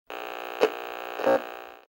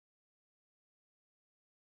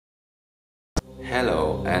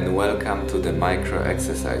Hello and welcome to the micro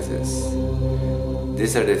exercises.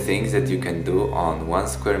 These are the things that you can do on 1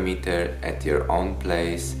 square meter at your own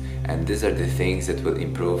place, and these are the things that will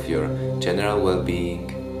improve your general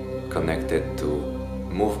well-being connected to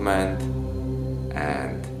movement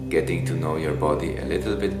and getting to know your body a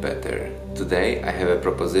little bit better. Today I have a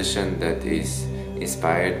proposition that is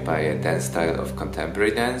inspired by a dance style of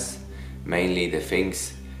contemporary dance, mainly the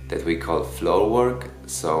things that we call floor work,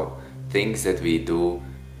 so things that we do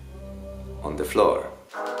on the floor.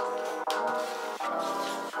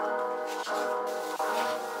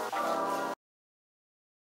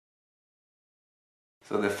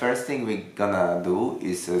 So the first thing we're gonna do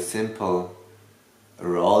is a simple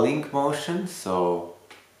rolling motion, so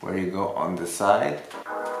where you go on the side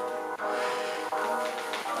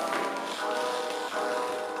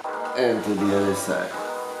and to the other side.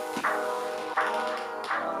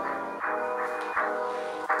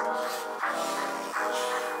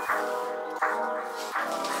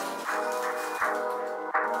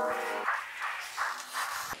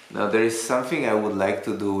 Now there is something I would like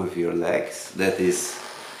to do with your legs, that is,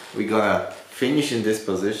 we're gonna finish in this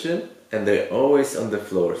position and they're always on the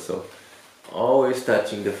floor, so always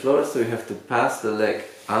touching the floor, so you have to pass the leg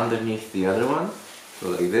underneath the other one, so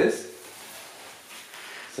like this.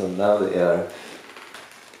 So now they are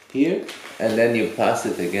here, and then you pass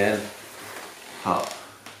it again up.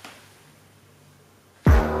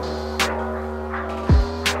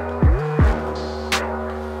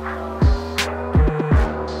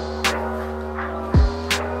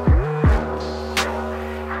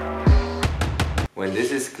 When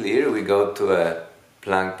this is clear, we go to a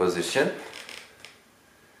plank position,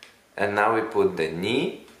 and now we put the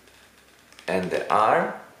knee and the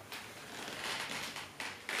arm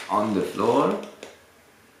on the floor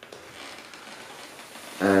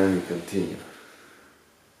and we continue.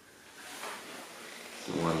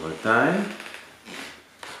 So one more time,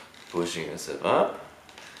 pushing yourself up,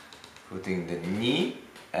 putting the knee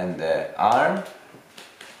and the arm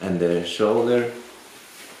and the shoulder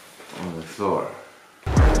on the floor.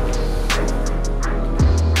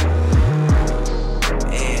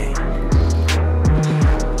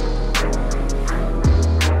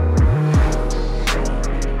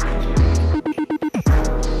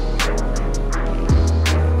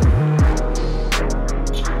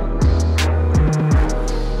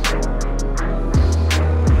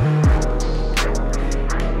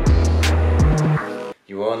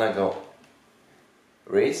 You wanna go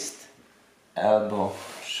wrist, elbow,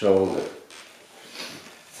 shoulder.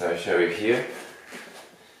 So I show you here,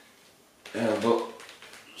 elbow,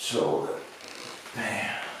 shoulder,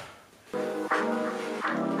 bam, bam, bam.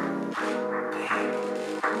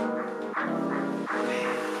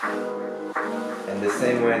 And the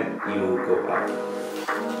same when you go up.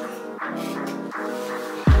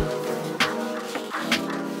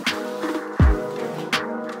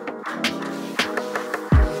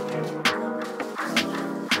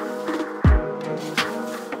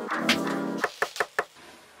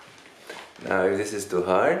 Now if this is too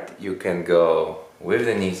hard, you can go with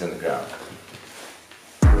the knees on the ground.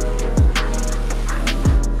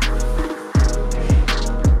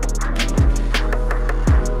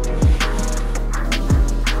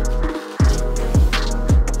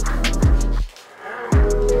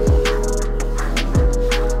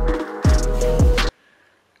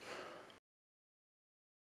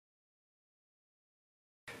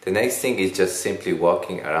 The next thing is just simply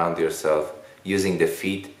walking around yourself using the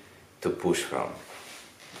feet to push from.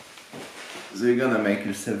 So you're gonna make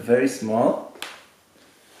yourself very small,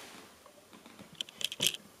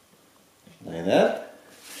 like that,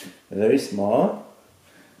 very small,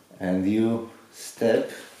 and you step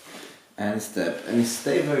and step, and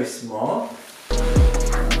stay very small.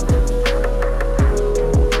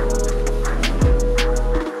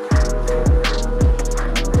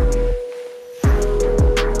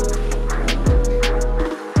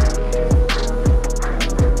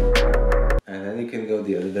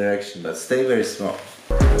 The other direction, but stay very small.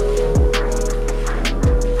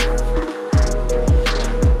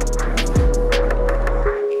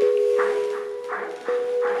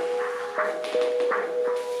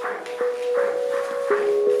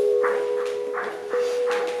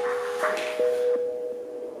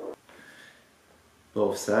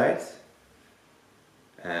 Both sides,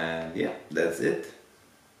 and yeah, that's it.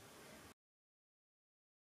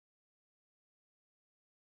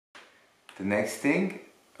 The next thing,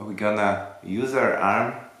 we're gonna use our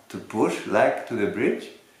arm to push leg to the bridge,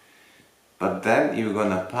 but then you're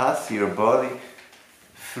gonna pass your body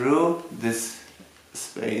through this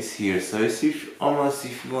space here. So it's almost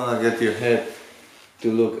if you wanna get your head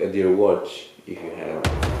to look at your watch. if you have.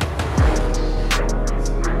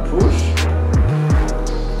 So you push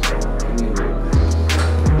and you look.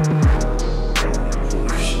 And you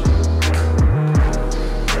push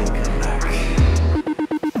and you come back.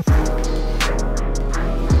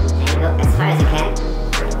 And you go as far as you can.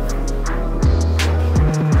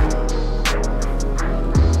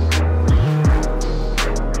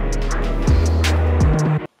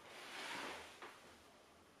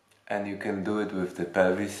 And you can do it with the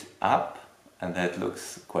pelvis up, and that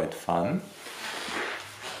looks quite fun.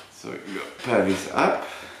 So you go pelvis up.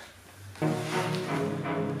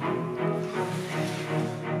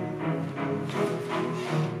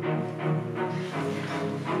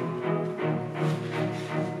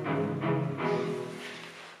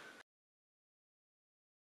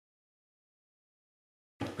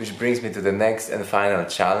 Which brings me to the next and final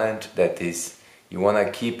challenge, that is, you want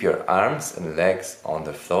to keep your arms and legs on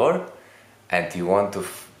the floor, and you want to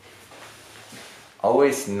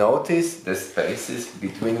always notice the spaces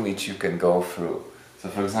between which you can go through. So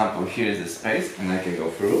for example, here is the space and I can go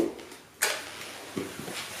through.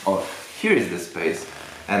 Or here is the space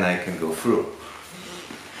and I can go through.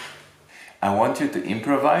 I want you to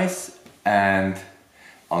improvise, and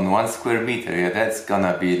on 1 square meter, yeah, that's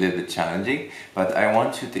gonna be a little bit challenging, but I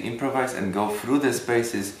want you to improvise and go through the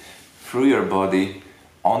spaces, through your body,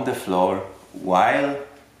 on the floor, while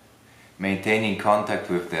maintaining contact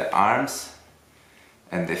with the arms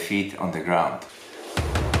and the feet on the ground.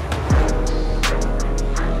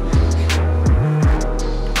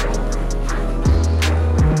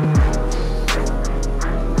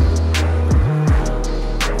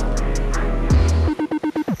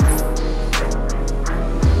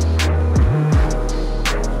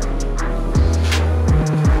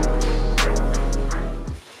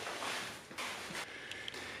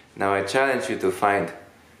 Now I challenge you to find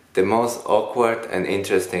the most awkward and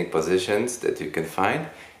interesting positions that you can find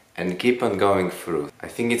and keep on going through. I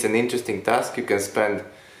think it's an interesting task. You can spend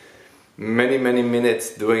many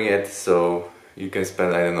minutes doing it, so you can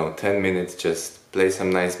spend, I don't know, 10 minutes, just play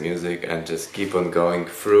some nice music and just keep on going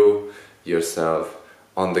through yourself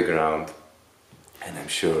on the ground, and I'm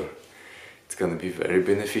sure it's gonna be very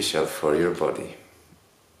beneficial for your body.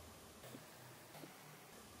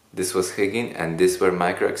 This was Higin, and these were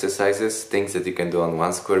micro exercises, things that you can do on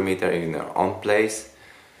 1 square meter in your own place.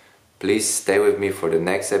 Please stay with me for the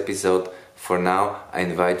next episode. For now, I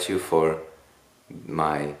invite you for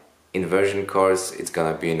my inversion course. It's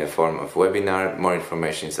gonna be in the form of webinar. More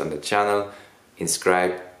information is on the channel.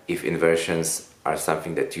 Inscribe if inversions are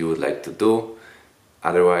something that you would like to do.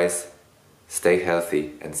 Otherwise, stay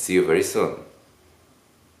healthy and see you very soon.